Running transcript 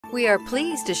We are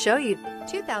pleased to show you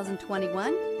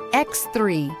 2021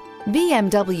 X3.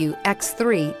 BMW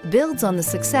X3 builds on the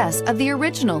success of the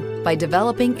original by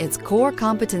developing its core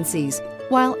competencies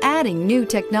while adding new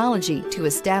technology to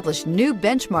establish new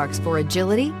benchmarks for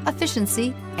agility,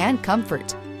 efficiency, and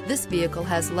comfort. This vehicle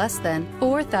has less than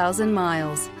 4,000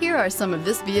 miles. Here are some of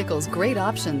this vehicle's great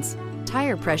options: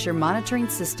 tire pressure monitoring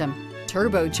system,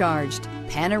 turbocharged,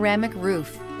 panoramic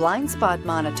roof, blind spot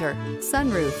monitor,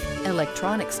 sunroof,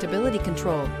 electronic stability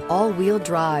control, all-wheel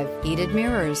drive, heated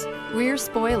mirrors, rear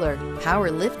spoiler, power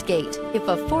lift gate. If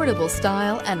affordable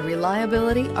style and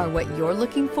reliability are what you're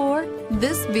looking for,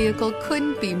 this vehicle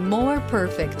couldn't be more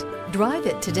perfect. Drive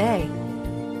it today.